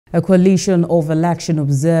A coalition of election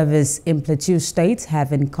observers in Plateau State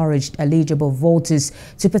have encouraged eligible voters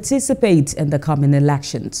to participate in the coming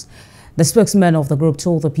elections. The spokesman of the group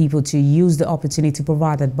told the people to use the opportunity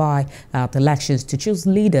provided by the elections to choose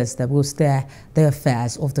leaders that will steer the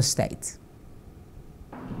affairs of the state.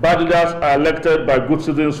 Bad leaders are elected by good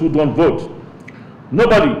citizens who don't vote.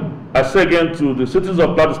 Nobody, I say again to the citizens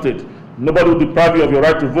of Plateau State, nobody will deprive you of your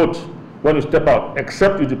right to vote when you step out,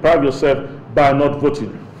 except you deprive yourself by not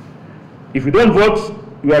voting. If you don't vote,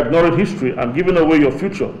 you are ignoring history and giving away your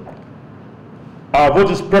future. Our vote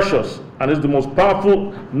is precious and is the most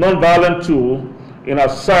powerful non-violent tool in our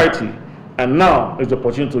society, and now is the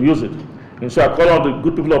opportunity to use it. And so I call on the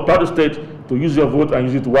good people of Plateau State to use your vote and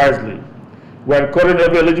use it wisely. We are encouraging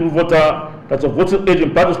every eligible voter that's of voting age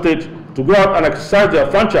in Plateau State to go out and exercise their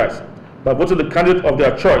franchise by voting the candidate of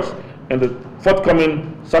their choice in the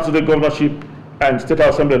forthcoming Saturday governorship and state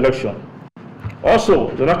house assembly election. Also,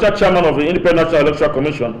 the national chairman of the Independent National Electoral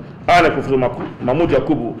Commission, Professor Mahmoud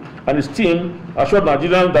Yakubu, and his team assured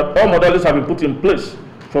Nigerians that all modalities have been put in place,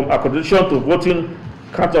 from accreditation to voting,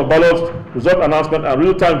 count of ballots, result announcement, and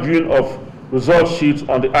real-time viewing of result sheets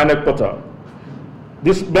on the INEC portal.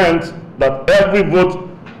 This meant that every vote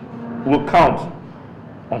will count.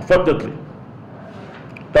 Unfortunately,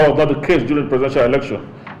 that was not the case during the presidential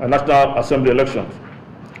election and National Assembly elections.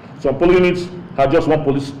 Some polling units had just one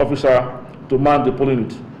police officer to man the polling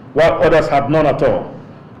unit, while others had none at all.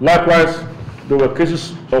 Likewise, there were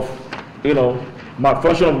cases of,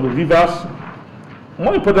 malfunction of the rivers.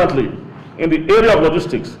 More importantly, in the area of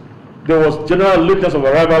logistics, there was general lateness of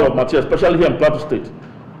arrival of material, especially here in Plateau State.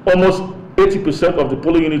 Almost 80% of the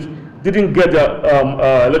polling units didn't get their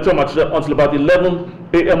electoral material until about 11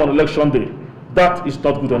 a.m. on election day. That is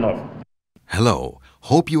not good enough. Hello,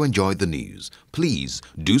 hope you enjoyed the news. Please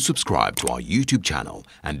do subscribe to our YouTube channel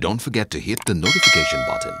and don't forget to hit the notification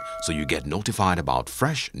button so you get notified about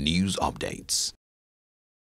fresh news updates.